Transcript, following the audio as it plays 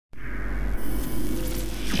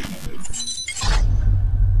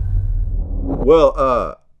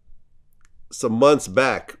Well, some months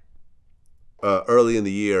back, early in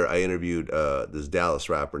the year, I interviewed this Dallas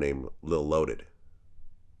rapper named Lil Loaded.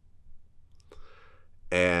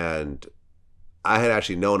 And I had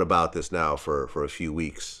actually known about this now for a few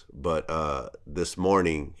weeks. But this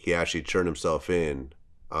morning, he actually turned himself in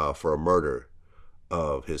for a murder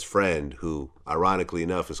of his friend who, ironically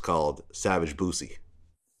enough, is called Savage Boosie.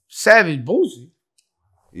 Savage Boosie?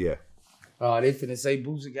 Yeah. Oh, they finna say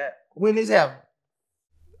Boosie got... When this happened?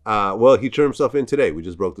 Well, he turned himself in today. We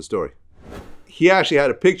just broke the story. He actually had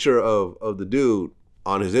a picture of the dude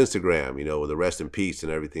on his Instagram, you know, with a rest in peace and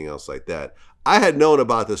everything else like that. I had known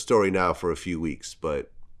about this story now for a few weeks,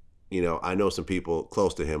 but, you know, I know some people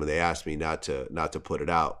close to him and they asked me not to put it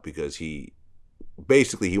out because he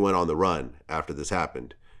went on the run after this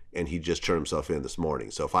happened and he just turned himself in this morning.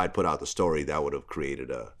 So if I'd put out the story, that would have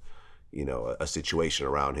created a situation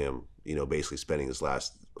around him, you know, basically spending his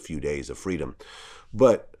last few days of freedom.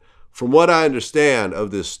 But from what I understand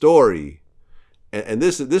of this story, and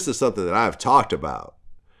this is something that I've talked about,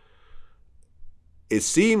 it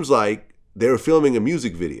seems like they were filming a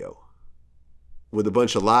music video with a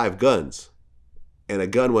bunch of live guns, and a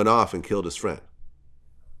gun went off and killed his friend.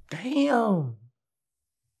 Damn.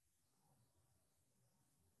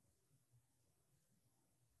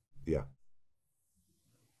 Yeah.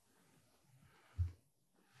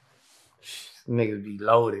 Niggas be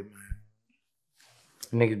loaded, man.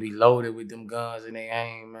 Niggas be loaded with them guns and they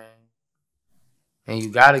aim, man. And you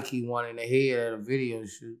gotta keep one in the head at a video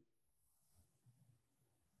shoot.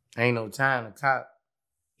 Ain't no time to cop.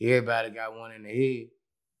 Everybody got one in the head.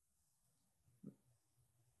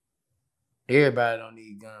 Everybody don't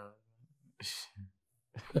need guns.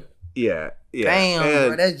 Yeah. Damn,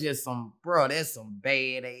 and bro. That's some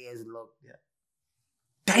bad ass look there.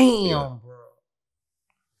 Damn, yeah. bro.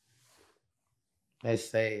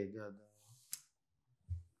 That's sad, though.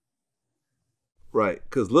 Right,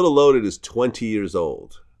 because Lil Loaded is 20 years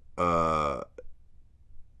old.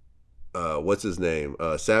 What's his name?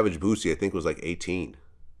 Savage Boosie, I think, was like 18.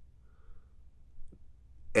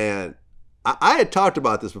 And I had talked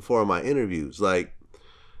about this before in my interviews. Like,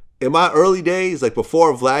 in my early days, like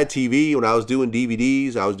before Vlad TV, when I was doing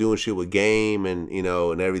DVDs, I was doing shit with Game and, you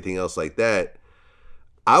know, and everything else like that.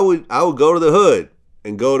 I would go to the hood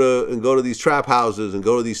and go to these trap houses and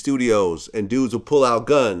go to these studios, and dudes would pull out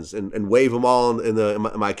guns and wave them all in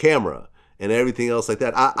my camera and everything else like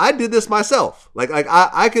that. I did this myself. Like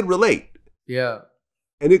I could relate. Yeah.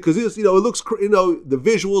 And because it looks, the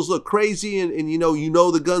visuals look crazy and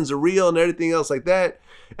the guns are real and everything else like that.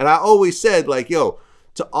 And I always said, like, yo,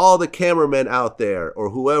 to all the cameramen out there or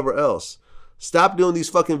whoever else, stop doing these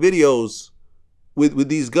fucking videos with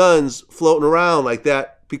these guns floating around like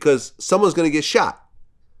that, because someone's going to get shot.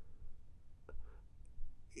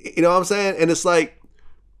 You know what I'm saying? And it's like,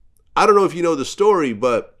 I don't know if you know the story,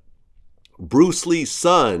 but Bruce Lee's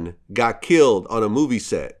son got killed on a movie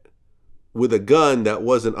set with a gun that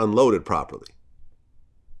wasn't unloaded properly.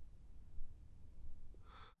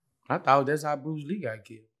 I thought that's how Bruce Lee got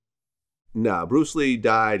killed. Nah, Bruce Lee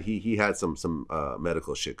died. He had some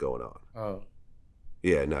medical shit going on. Oh.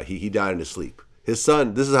 Yeah, no, he died in his sleep. His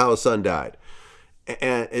son, this is how his son died.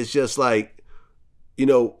 And it's just like,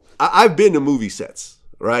 I've been to movie sets,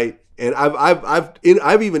 right? And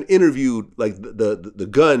I've even interviewed like the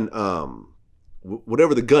gun,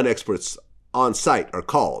 whatever the gun experts on site are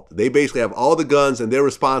called. They basically have all the guns and they're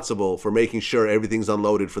responsible for making sure everything's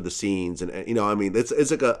unloaded for the scenes. And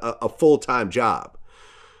it's like a full-time job.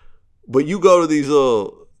 But you go to these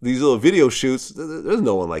little video shoots, there's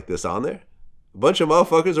no one like this on there. A bunch of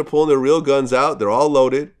motherfuckers are pulling their real guns out. They're all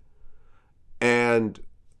loaded. And,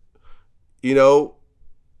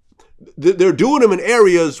 they're doing them in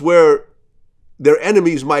areas where their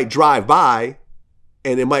enemies might drive by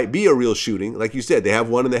and it might be a real shooting. Like you said, they have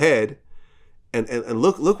one in the head. And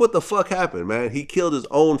look what the fuck happened, man. He killed his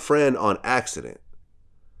own friend on accident.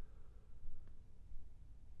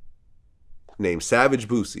 Named Savage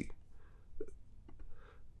Boosie.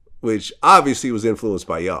 Which obviously was influenced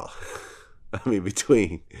by y'all. I mean,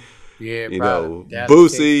 between,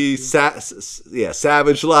 Boosie,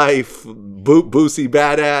 Savage Life, Boosie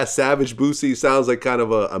Badass, Savage Boosie sounds like kind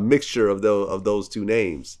of a mixture of those two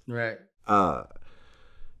names. Right.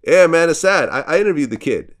 Yeah, man, it's sad. I interviewed the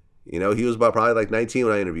kid. He was about probably like 19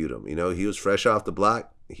 when I interviewed him. He was fresh off the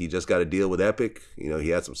block. He just got a deal with Epic. He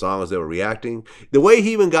had some songs that were reacting. The way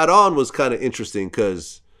he even got on was kind of interesting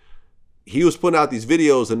because he was putting out these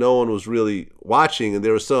videos and no one was really watching. And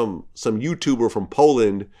there was some YouTuber from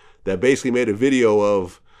Poland that basically made a video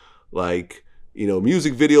of like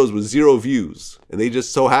music videos with 0 views, and they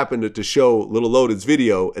just so happened to show Lil Loaded's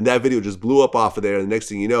video, and that video just blew up off of there. And the next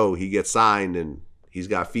thing you know, he gets signed and he's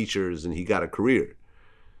got features and he got a career.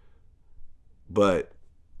 But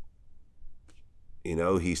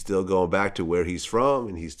he's still going back to where he's from,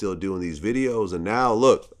 and he's still doing these videos. And now,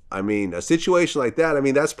 look, I mean, a situation like that, I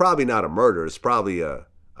mean, that's probably not a murder. It's probably a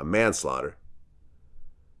manslaughter.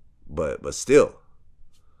 But still.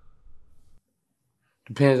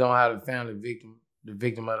 Depends on how the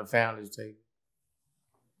victim of the family is taken.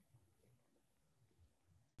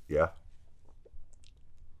 Yeah.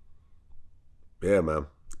 Yeah, man.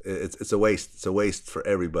 It's a waste. It's a waste for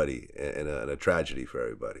everybody, and a tragedy for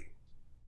everybody.